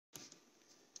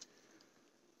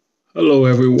Hello,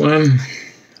 everyone.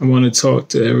 I want to talk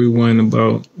to everyone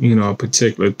about, a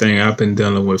particular thing I've been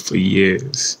dealing with for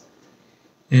years.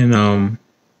 And,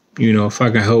 if I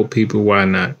can help people, why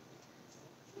not?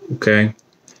 Okay.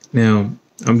 Now,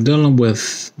 I'm dealing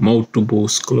with multiple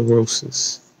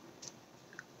sclerosis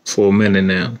for a minute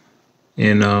now.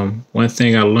 And one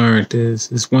thing I learned is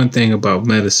it's one thing about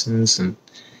medicines and,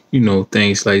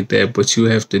 things like that, but you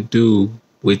have to do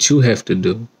what you have to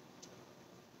do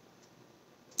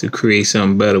to create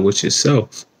something better with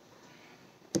yourself.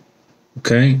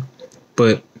 Okay.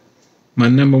 But my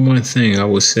number one thing I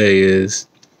would say is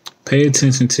pay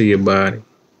attention to your body.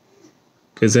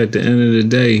 Because at the end of the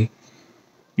day,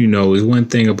 it's one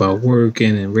thing about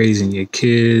working and raising your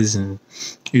kids. And,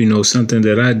 something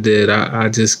that I did, I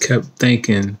just kept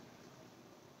thinking.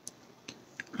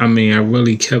 I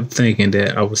really kept thinking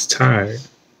that I was tired,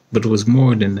 but it was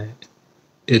more than that.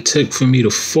 It took for me to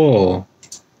fall,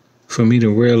 for me to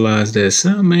realize that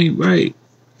something ain't right.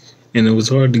 And it was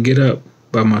hard to get up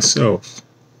by myself.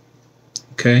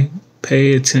 Okay?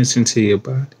 Pay attention to your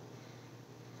body.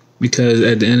 Because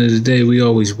at the end of the day, we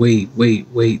always wait.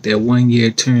 That 1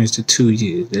 year turns to 2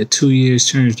 years. That 2 years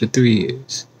turns to 3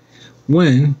 years.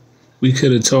 When we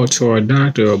could have talked to our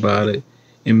doctor about it,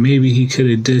 and maybe he could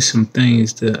have did some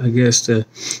things to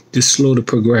slow the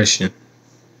progression.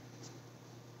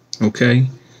 Okay?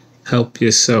 Help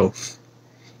yourself.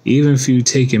 Even if you're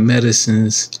taking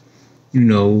medicines,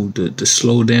 to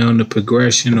slow down the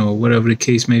progression or whatever the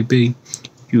case may be,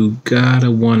 you gotta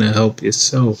want to help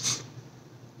yourself.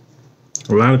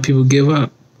 A lot of people give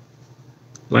up.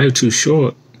 Life too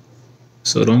short.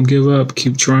 So don't give up.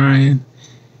 Keep trying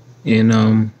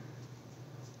and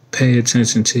pay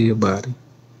attention to your body.